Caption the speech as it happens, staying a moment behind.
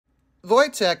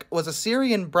Wojtek was a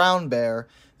Syrian brown bear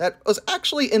that was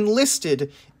actually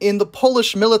enlisted in the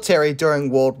Polish military during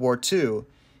World War II.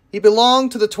 He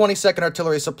belonged to the 22nd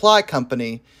Artillery Supply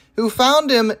Company, who found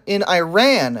him in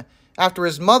Iran after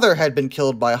his mother had been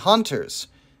killed by hunters.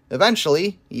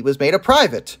 Eventually, he was made a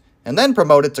private, and then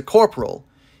promoted to corporal.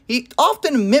 He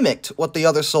often mimicked what the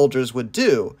other soldiers would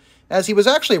do, as he was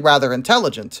actually rather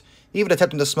intelligent, even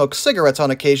attempting to smoke cigarettes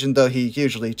on occasion, though he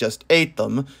usually just ate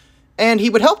them. And he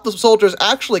would help the soldiers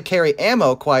actually carry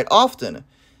ammo quite often.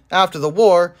 After the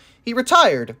war, he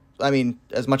retired,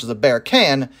 as much as a bear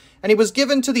can, and he was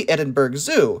given to the Edinburgh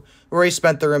Zoo, where he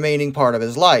spent the remaining part of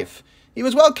his life. He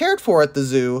was well cared for at the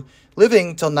zoo,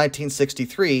 living till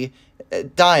 1963,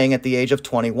 dying at the age of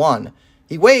 21.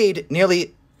 He weighed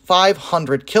nearly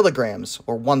 500 kilograms,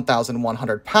 or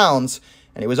 1,100 pounds,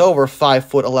 and he was over 5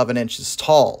 foot 11 inches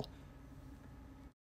tall.